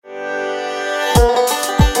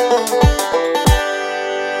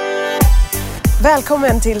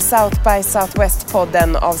Välkommen till South by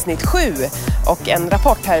Southwest-podden avsnitt 7 och en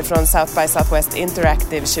rapport härifrån South by Southwest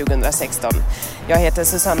Interactive 2016. Jag heter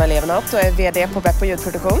Susanna Levenhaupt och är vd på Beppo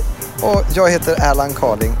ljudproduktion. Och jag heter Erland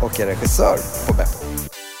Carling och är regissör på Beppo.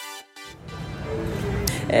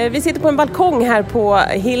 Vi sitter på en balkong här på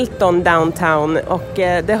Hilton downtown och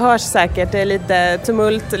det hörs säkert lite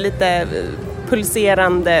tumult, lite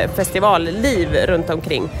pulserande festivalliv runt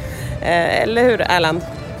omkring. Eller hur, Erland?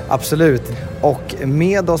 Absolut. Och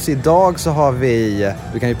med oss idag så har vi,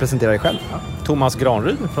 du kan ju presentera dig själv. Tomas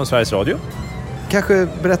Granryd från Sveriges Radio. Kanske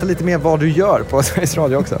berätta lite mer vad du gör på Sveriges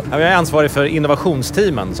Radio också. Jag är ansvarig för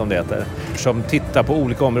innovationsteamen som det heter. Som tittar på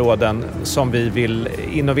olika områden som vi vill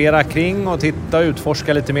innovera kring och titta och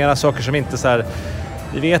utforska lite mera saker som inte så här.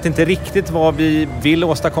 Vi vet inte riktigt vad vi vill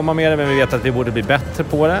åstadkomma med det, men vi vet att vi borde bli bättre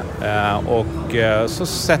på det. Och så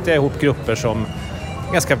sätter jag ihop grupper som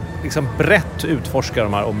ganska brett utforskar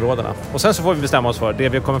de här områdena. Och sen så får vi bestämma oss för det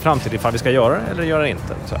vi kommer fram till ifall vi ska göra det eller göra det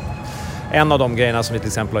inte. Så. En av de grejerna som vi till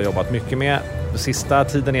exempel har jobbat mycket med sista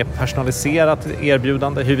tiden är personaliserat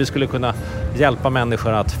erbjudande. Hur vi skulle kunna hjälpa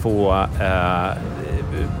människor att få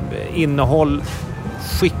innehåll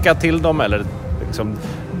skickat till dem eller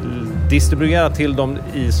distribuera till dem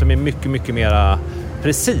som är mycket, mycket mer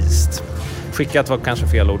precis. Skickat var kanske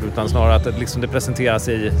fel ord, utan snarare att det presenteras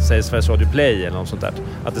i Sveriges Radio Play eller något sånt där.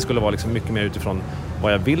 Att det skulle vara mycket mer utifrån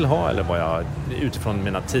vad jag vill ha eller vad jag utifrån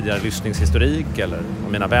mina tidigare lyssningshistorik eller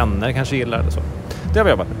mina vänner kanske gillar eller så. Det har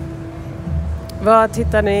vi jobbat med. Vad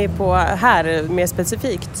tittar ni på här mer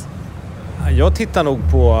specifikt? Jag tittar nog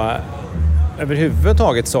på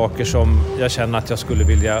överhuvudtaget saker som jag känner att jag skulle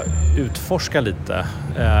vilja utforska lite.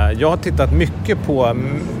 Jag har tittat mycket på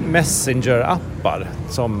messengerappar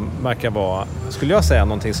som verkar vara, skulle jag säga,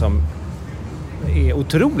 någonting som är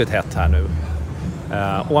otroligt hett här nu.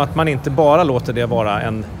 Och att man inte bara låter det vara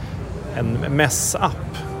en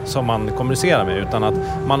messapp som man kommunicerar med, utan att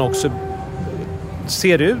man också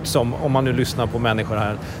ser ut som, om man nu lyssnar på människor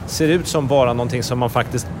här, ser ut som vara någonting som man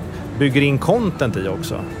faktiskt bygger in content i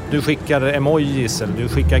också. Du skickar emojis eller du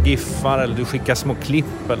skickar giffar eller du skickar små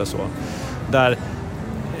klipp eller så. Där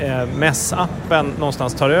messappen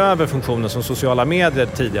någonstans tar över funktionen som sociala medier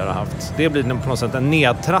tidigare har haft. Det blir på något sätt en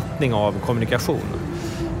nedtrattning av kommunikation.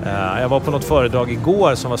 Jag var på något föredrag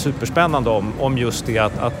igår som var superspännande om just det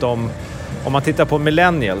att de, om man tittar på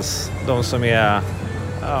millennials, de som är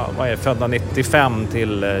födda 95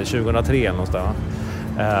 till 2003 eller någonstans,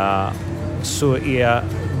 så är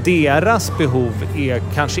deras behov är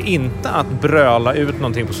kanske inte att bröla ut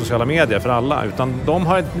någonting på sociala medier för alla, utan de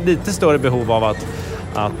har ett lite större behov av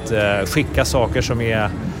att skicka saker som är,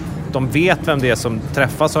 de vet vem det är som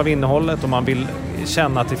träffas av innehållet och man vill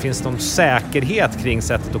känna att det finns någon säkerhet kring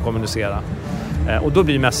sättet att kommunicera. Och då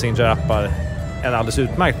blir messengerappar en alldeles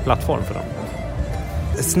utmärkt plattform för dem.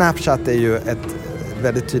 Snapchat är ju ett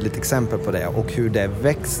väldigt tydligt exempel på det och hur det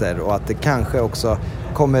växer och att det kanske också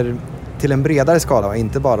kommer till en bredare skala och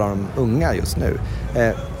inte bara de unga just nu.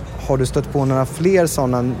 Har du stött på några fler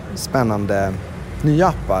sådana spännande nya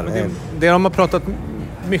appar? Det de har pratat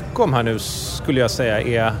mycket om här nu skulle jag säga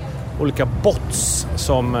är olika bots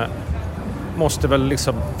som måste väl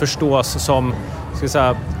förstås som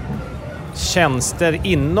tjänster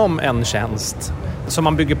inom en tjänst som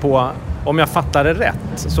man bygger på, om jag fattar det rätt.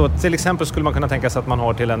 Så till exempel skulle man kunna tänka sig att man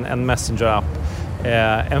har till en messenger-app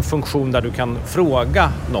en funktion där du kan fråga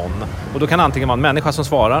någon. Och då kan det antingen vara en människa som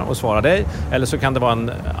svarar dig, eller så kan det vara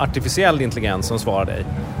en artificiell intelligens som svarar dig.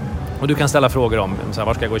 Och du kan ställa frågor om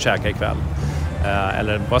var ska jag gå och käka ikväll?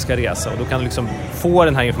 Eller vad ska jag resa? Och då kan du få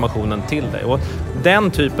den här informationen till dig. Och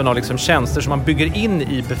den typen av tjänster som man bygger in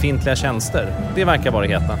i befintliga tjänster, det verkar vara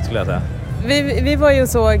heta, skulle jag säga. Vi var ju och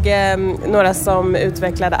såg några som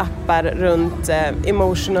utvecklade appar runt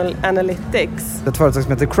emotional analytics. Ett företag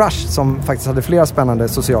som heter Crush som faktiskt hade flera spännande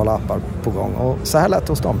sociala appar på gång. Och så här lät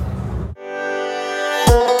det hos dem.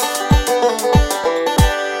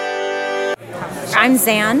 I'm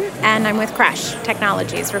Zan, and I'm with Crush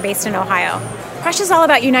Technologies. We're based in Ohio. Crush is all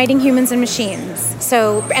about uniting humans and machines,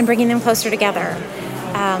 and bringing them closer together.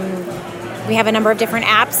 We have a number of different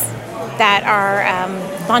apps that are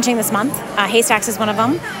launching this month. Haystacks is one of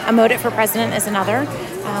them. Emote for President is another.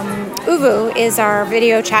 Uvu is our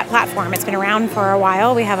video chat platform. It's been around for a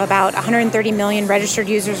while. We have about 130 million registered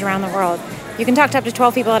users around the world. You can talk to up to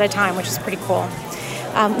 12 people at a time, which is pretty cool.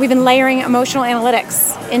 We've been layering emotional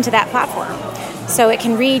analytics into that platform. So it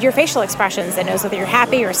can read your facial expressions. It knows whether you're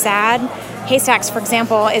happy or sad. Haystacks, for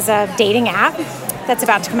example, is a dating app that's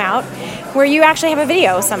about to come out where you actually have a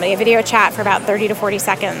video with somebody, a video chat for about 30 to 40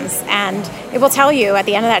 seconds. And it will tell you at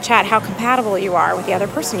the end of that chat how compatible you are with the other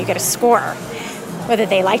person. You get a score. whether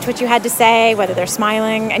they liked what you had to say, whether they're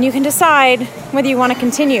smiling, and you can decide whether you want to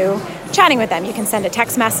continue chatting with them. You can send a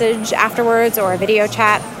text message afterwards or a video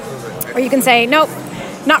chat, or you can say, nope,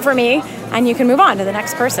 not for me, and you can move on to the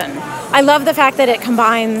next person. I love the fact that it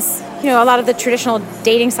combines, a lot of the traditional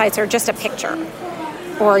dating sites are just a picture,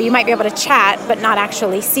 or you might be able to chat but not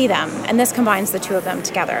actually see them, and this combines the two of them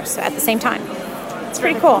together, so at the same time. It's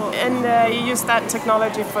pretty cool. And you use that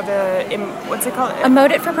technology for the, what's it called?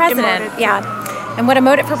 Emote it for President, yeah. And what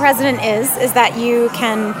Emote it for President is that you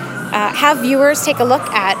can have viewers take a look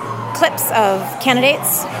at clips of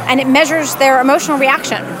candidates, and it measures their emotional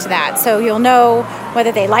reaction to that. So you'll know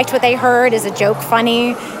whether they liked what they heard, is a joke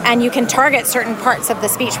funny, and you can target certain parts of the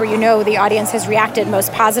speech where the audience has reacted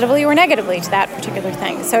most positively or negatively to that particular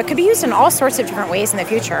thing. So it could be used in all sorts of different ways in the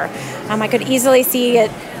future. I could easily see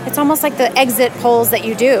it. It's almost like the exit polls that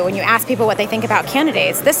you do when you ask people what they think about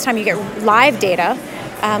candidates. This time you get live data.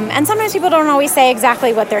 And sometimes people don't always say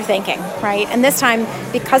exactly what they're thinking, right? And this time,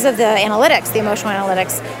 because of the analytics, the emotional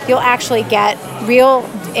analytics, you'll actually get real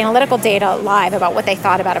analytical data live about what they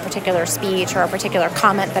thought about a particular speech or a particular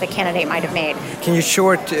comment that a candidate might have made. Can you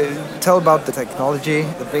tell about the technology,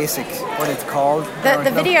 the basics, what it's called?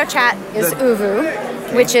 The video chat is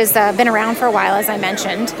Uvu, which has been around for a while, as I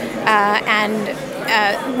mentioned, and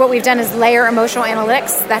what we've done is layer emotional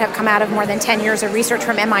analytics that have come out of more than 10 years of research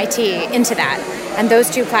from MIT into that. And those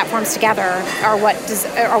two platforms together are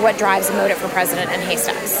what drives Emote it for President and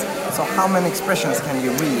Haystacks. So how many expressions can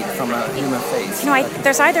you read from a human face?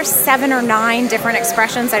 There's either 7 or 9 different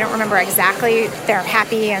expressions. I don't remember exactly. They're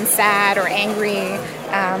happy and sad or angry.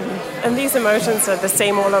 And these emotions are the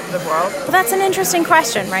same all over the world? Well, that's an interesting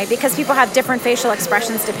question, right? Because people have different facial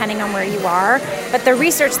expressions depending on where you are. But the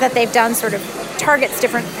research that they've done sort of targets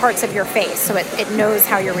different parts of your face, so it knows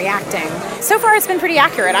how you're reacting. So far, it's been pretty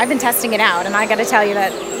accurate. I've been testing it out, and I got to tell you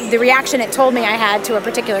that the reaction it told me I had to a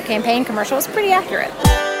particular campaign commercial was pretty accurate.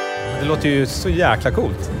 Det låter ju så jäkla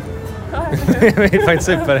coolt. Det är faktiskt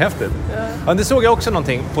superhäftigt. Ja, det såg jag också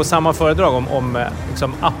någonting på samma föredrag om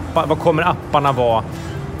liksom appar. Vad kommer apparna vara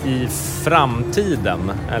i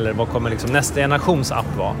framtiden? Eller vad kommer liksom nästa generations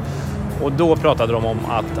app vara? Och då pratade de om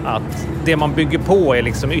att det man bygger på är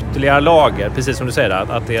liksom ytterligare lager. Precis som du säger,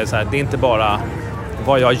 att det är så här, det är inte bara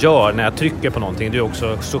vad jag gör när jag trycker på någonting. Det är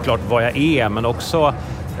också såklart vad jag är, men också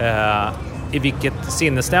i vilket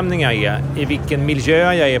sinnesstämning jag är, i vilken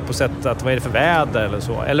miljö jag är på sätt att vad är det för väder eller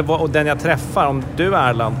så. Eller och den jag träffar, om du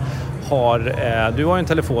Erland du har en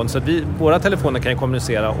telefon, så att våra telefoner kan ju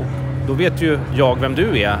kommunicera, och då vet ju jag vem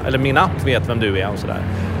du är, eller min app vet vem du är och sådär.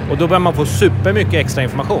 Och då börjar man få supermycket extra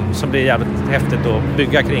information som blir jävligt häftigt att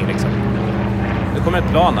bygga kring liksom. Nu kommer ett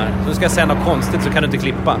plan här, så du ska säga något konstigt så kan du inte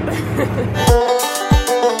klippa.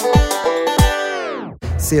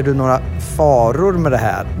 Ser du några faror med det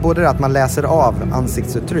här? Både det att man läser av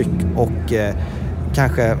ansiktsuttryck och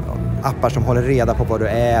kanske appar som håller reda på vad du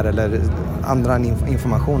är, eller andra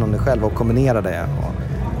information om dig själv och kombinerar det.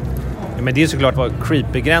 Ja, men det är såklart var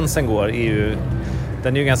creepy-gränsen går.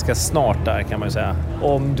 Den är ju ganska snart där, kan man ju säga.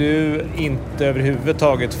 Om du inte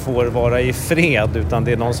överhuvudtaget får vara i fred, utan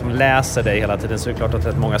det är någon som läser dig hela tiden, så är det klart att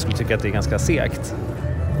rätt många skulle tycka att det är ganska segt.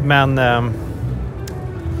 Men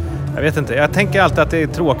jag vet inte, jag tänker alltid att det är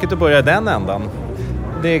tråkigt att börja i den ändan.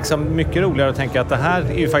 Det är liksom mycket roligare att tänka att det här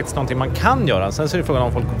är ju faktiskt någonting man kan göra. Sen så är det frågan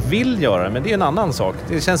om folk vill göra det, men det är en annan sak.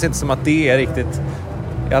 Det känns inte som att det är riktigt,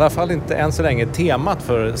 i alla fall inte än så länge, temat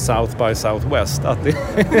för South by Southwest.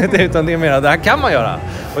 Utan det är mer att det här kan man göra.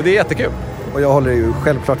 Och det är jättekul. Och jag håller ju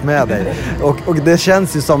självklart med dig. Och det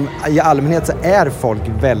känns ju som, i allmänhet så är folk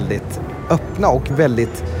väldigt öppna och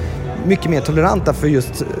väldigt mycket mer toleranta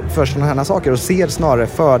för sådana här saker, och ser snarare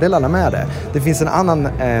fördelarna med det. Det finns en annan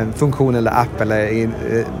funktion eller app eller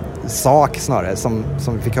sak snarare som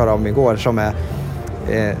vi fick höra om igår,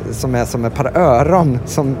 som är som ett par öron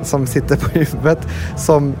som sitter på huvudet,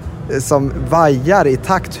 som vajar i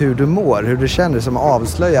takt hur du mår, hur du känner, som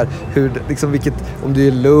avslöjar hur, liksom, om du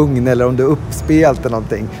är lugn eller om du är uppspelt eller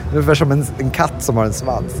någonting. Ungefär som en katt som har en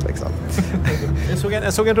svans. Liksom.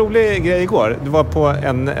 Jag såg en rolig grej igår. Det var på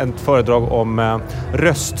ett föredrag om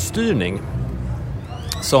röststyrning.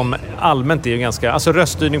 Som allmänt är ju ganska, alltså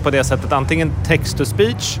röststyrning på det sättet, antingen text to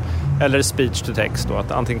speech eller speech to text då,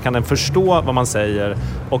 att antingen kan den förstå vad man säger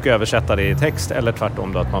och översätta det i text, eller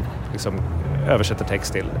tvärtom då, att man liksom översätter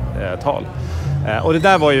text till tal. Och det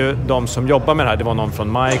där var ju de som jobbar med det här. Det var någon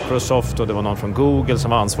från Microsoft och det var någon från Google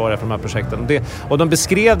som var ansvariga för de här projekten. Och de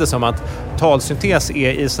beskrev det som att talsyntes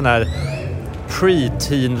är i sån här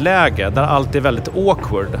pre-teen-läge där allt är väldigt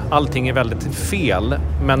awkward. Allting är väldigt fel.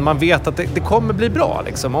 Men man vet att det kommer bli bra.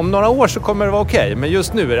 Liksom. Om några år så kommer det vara okej. Men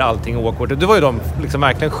just nu är allting awkward. Det var ju de liksom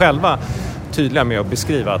verkligen själva tydliga med att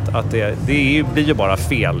beskriva att det blir ju bara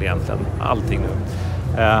fel egentligen, allting nu.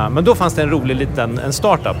 Men då fanns det en rolig liten en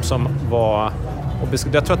startup som var,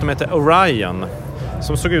 jag tror att de heter Orion,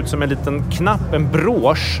 som såg ut som en liten knapp, en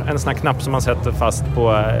brosch, en sån här knapp som man sätter fast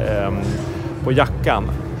på jackan.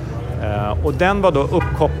 Och den var då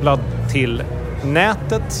uppkopplad till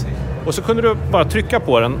nätet. Och så kunde du bara trycka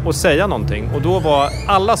på den och säga någonting. Och då var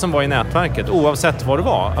alla som var i nätverket, oavsett vad det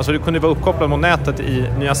var, alltså du kunde vara uppkopplad mot nätet i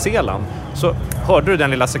Nya Zeeland, så hörde du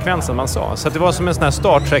den lilla sekvensen man sa. Så det var som en sån här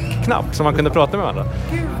Star Trek-knapp som man kunde prata med varandra.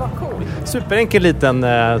 Gud vad cool. Superenkel liten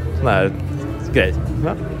sån här grej.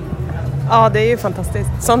 Ja? Ja, det är ju fantastiskt.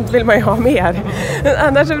 Sånt vill man ju ha mer.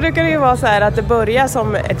 Annars så brukar det ju vara så här att det börjar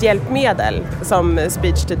som ett hjälpmedel, som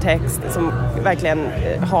speech to text, som verkligen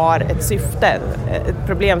har ett syfte, ett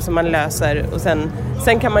problem som man löser, och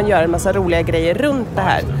sen kan man göra en massa roliga grejer runt det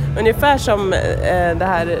här. Ungefär som det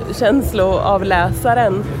här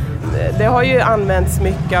känsloavläsaren. Det har ju använts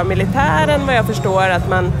mycket av militären, vad jag förstår, att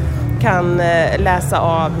man kan läsa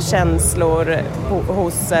av känslor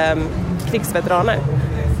hos krigsveteraner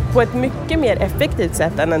på ett mycket mer effektivt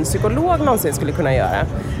sätt än en psykolog någonsin skulle kunna göra.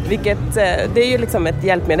 Vilket, det är ju liksom ett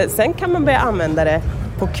hjälpmedel. Sen kan man börja använda det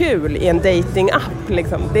på kul i en dating-app.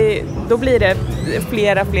 Liksom. Då blir det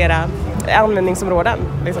flera användningsområden.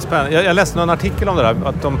 Liksom. Spännande. Jag läste någon artikel om det där,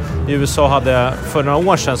 att de i USA hade, för några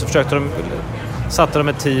år sedan så satte de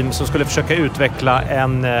ett team som skulle försöka utveckla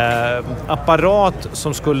en apparat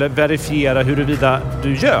som skulle verifiera huruvida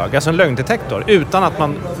du ljög, alltså en lögndetektor, utan att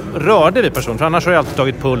man rörde vid personen. För annars har jag alltid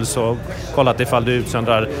tagit puls och kollat ifall du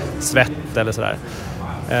utsöndrar svett eller sådär.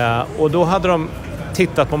 Och då hade de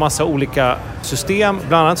tittat på massa olika system.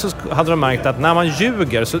 Bland annat så hade de märkt att när man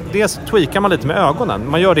ljuger så dels tweakar man lite med ögonen.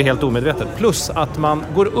 Man gör det helt omedvetet. Plus att man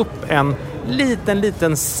går upp en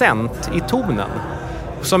liten cent i tonen,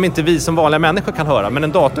 som inte vi som vanliga människor kan höra, men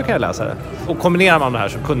en dator kan läsa det. Och kombinerar man det här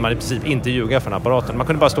så kunde man i princip inte ljuga för den apparaten. Man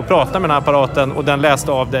kunde bara stå och prata med den här apparaten och den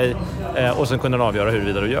läste av dig och sen kunde den avgöra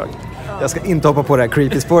huruvida du ljög. Jag ska inte hoppa på det här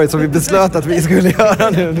creepy spåret som vi beslöt att vi skulle göra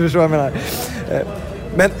nu. Du förstår vad jag menar.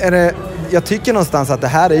 Men jag tycker någonstans att det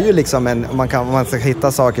här är ju liksom om man ska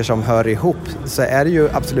hitta saker som hör ihop, så är det ju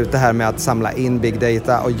absolut det här med att samla in big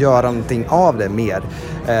data och göra någonting av det mer.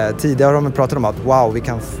 Tidigare har man pratat om att wow, vi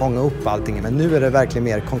kan fånga upp allting, men nu är det verkligen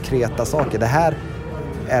mer konkreta saker. Det här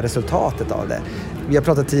är resultatet av det. Vi har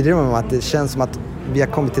pratat tidigare om att det känns som att vi har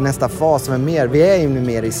kommit till nästa fas som är mer, vi är ju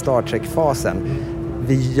mer i Star Trek-fasen.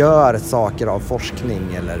 Vi gör saker av forskning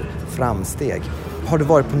eller framsteg. Har du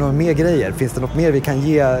varit på några mer grejer? Finns det något mer vi kan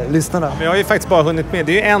ge lyssnarna? Men jag har ju faktiskt bara hunnit med.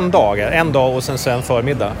 Det är ju en dag och sen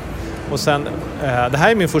förmiddag. Och sen, det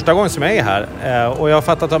här är min första gång som jag är här. Och jag har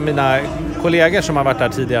fattat av mina kollegor som har varit här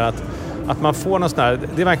tidigare att man får någon sån här,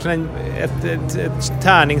 det är verkligen ett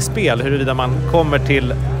tärningsspel huruvida man kommer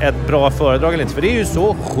till ett bra föredrag eller inte. För det är ju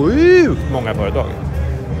så sjukt många föredrag.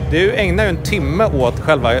 Du ägnar ju en timme åt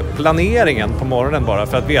själva planeringen på morgonen bara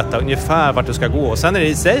för att veta ungefär vart du ska gå. Och sen är det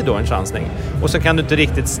i sig då en chansning. Och så kan du inte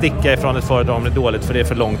riktigt sticka ifrån ett föredrag om det är dåligt för det är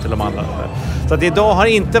för långt till de andra. Så att idag har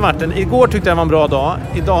inte varit igår tyckte jag var en bra dag.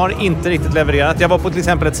 Idag har det inte riktigt levererat. Jag var på till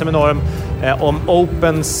exempel ett seminarium om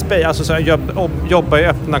open space. Alltså så jag jobbar i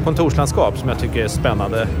öppna kontorslandskap som jag tycker är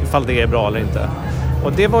spännande. Ifall det är bra eller inte.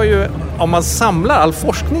 Och det var ju, om man samlar all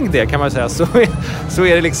forskning det kan man säga, så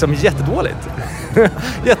är det liksom jättedåligt.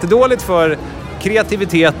 Jättedåligt för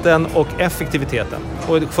kreativiteten och effektiviteten.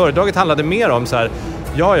 Och föredraget handlade mer om så här,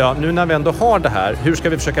 ja, nu när vi ändå har det här, hur ska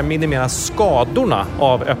vi försöka minimera skadorna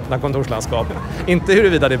av öppna kontorslandskap? Inte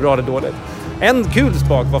huruvida det är bra eller dåligt. En kul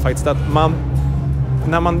sak var faktiskt att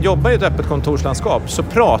när man jobbar i ett öppet kontorslandskap så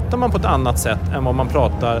pratar man på ett annat sätt än vad man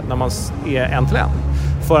pratar när man är en till en.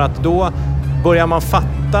 För att då börjar man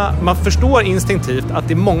fatta, man förstår instinktivt att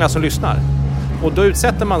det är många som lyssnar. Och då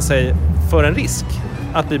utsätter man sig för en risk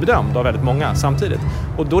att bli bedömd av väldigt många samtidigt.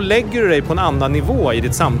 Och då lägger du dig på en annan nivå i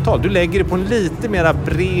ditt samtal. Du lägger dig på en lite mera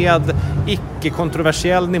bred,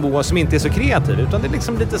 icke-kontroversiell nivå som inte är så kreativ. Utan det är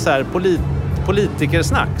liksom lite så här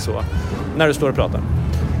politikersnack så, när du står och pratar.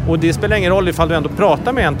 Och det spelar ingen roll ifall du ändå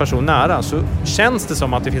pratar med en person nära, så känns det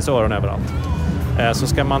som att det finns öron överallt. Så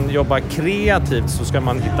ska man jobba kreativt så ska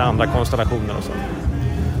man hitta andra konstellationer och så.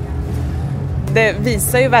 Det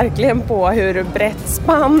visar ju verkligen på hur brett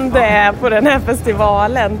spann det är på den här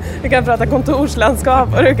festivalen. Du kan prata kontorslandskap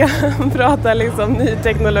och du kan prata liksom ny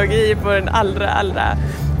teknologi på den allra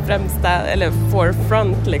främsta, eller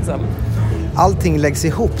forefront liksom. Allting läggs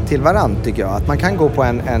ihop till varandra tycker jag. Att man kan gå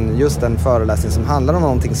på just en föreläsning som handlar om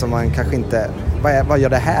någonting som man kanske inte, vad gör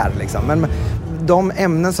det här liksom? Men de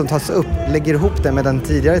ämnen som tas upp, lägger ihop det med den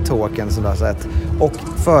tidigare talken som du har sett och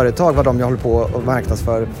företag, vad de håller på och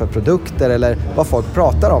marknadsför för produkter eller vad folk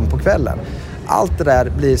pratar om på kvällen. Allt det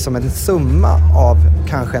där blir som en summa av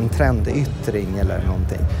kanske en trendyttring eller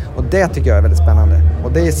någonting. Och det tycker jag är väldigt spännande.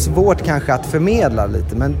 Och det är svårt kanske att förmedla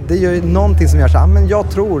lite, men det gör ju någonting som gör så här, men jag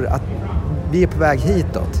tror att vi är på väg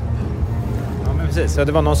hitåt. Ja, men precis. Ja,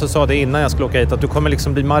 det var någon som sa det innan jag skulle åka hit, att du kommer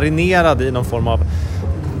liksom bli marinerad i någon form av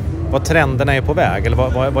vad trenderna är på väg,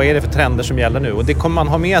 eller vad är det för trender som gäller nu, och det kommer man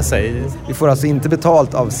ha med sig. Vi får alltså inte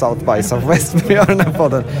betalt av South by Southwest för att göra den här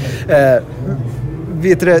podden.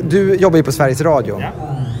 Vet du jobbar ju på Sveriges Radio. Ja.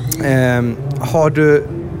 Har du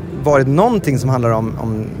varit någonting som handlar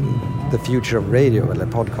om the future of radio eller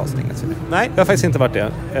podcasting? Nej, jag har faktiskt inte varit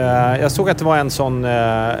det. Jag såg att det var en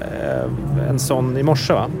sån i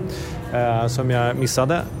morse, va? Som jag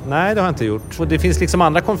missade. Nej, det har jag inte gjort. Och det finns liksom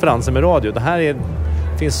andra konferenser med radio. Det här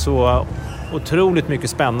finns så otroligt mycket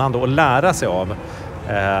spännande att lära sig av.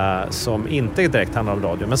 Som inte direkt handlar om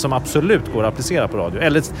radio, men som absolut går att applicera på radio.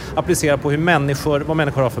 Eller applicera på vad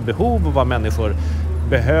människor har för behov och vad människor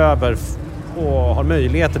behöver och har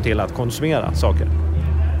möjligheter till att konsumera saker.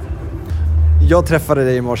 Jag träffade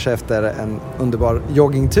dig i morse efter en underbar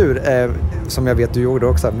joggingtur som jag vet du gjorde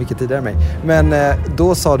också mycket tidigare än mig. Men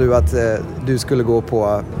då sa du att du skulle gå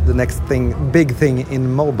på the next big thing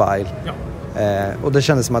in mobile. Ja. Och det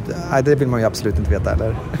kändes som att det vill man ju absolut inte veta,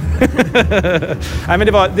 eller? Nej, men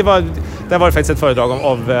det var faktiskt ett föredrag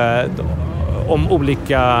om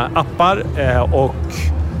olika appar och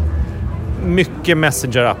mycket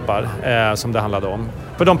messengerappar som det handlade om.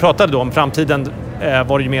 För de pratade då om framtiden,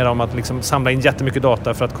 var det ju mer om att liksom samla in jättemycket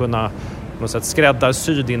data för att kunna på något sätt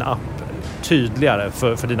skräddarsy din app tydligare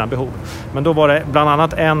för dina behov. Men då var det bland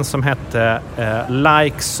annat en som hette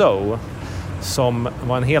Like So, som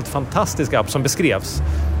var en helt fantastisk app som beskrevs.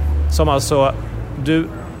 Som alltså,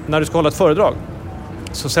 när du ska hålla ett föredrag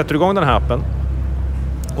så sätter du igång den här appen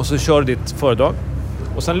och så kör du ditt föredrag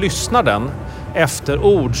och sen lyssnar den efter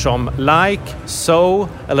ord som like, so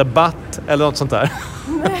eller but eller något sånt där.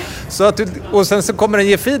 Så att och sen så kommer den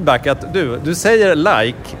ge feedback att du säger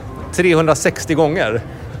like 360 gånger.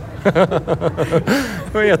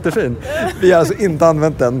 Det var jättefint. Vi har alltså inte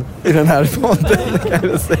använt den i den här podden, kan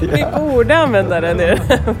jag säga. Vi borde använda den i den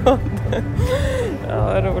här podden.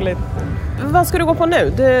 Ja, roligt. Vad ska du gå på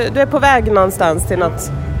nu? Du är på väg någonstans till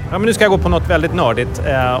något? Ja, men nu ska jag gå på något väldigt nördigt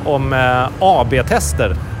om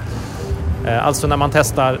AB-tester. Alltså när man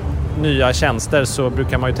testar nya tjänster så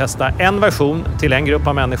brukar man ju testa en version till en grupp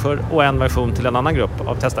av människor och en version till en annan grupp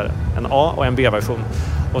av testare. En A- och en B-version.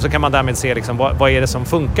 Och så kan man därmed se liksom, vad är det som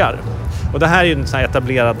funkar. Och det här är ju ett sånt här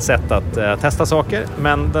etablerat sätt att testa saker.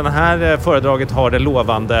 Men den här föredraget har det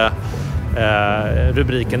lovande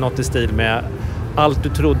rubriken något i stil med allt du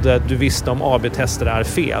trodde du visste om AB-tester är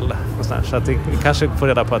fel. Så att vi kanske får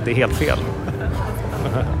reda på att det är helt fel.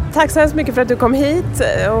 Tack så hemskt mycket för att du kom hit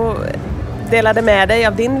och delade med dig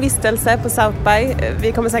av din vistelse på South by.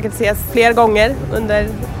 Vi kommer säkert ses fler gånger under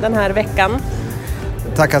den här veckan.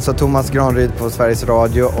 Tack alltså Tomas Granryd på Sveriges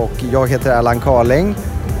Radio och jag heter Allan Karling.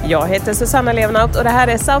 Jag heter Susanna Levenaut och det här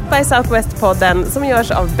är South by Southwest-podden som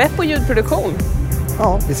görs av Beppo ljudproduktion.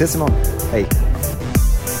 Ja, vi ses imorgon. Hej!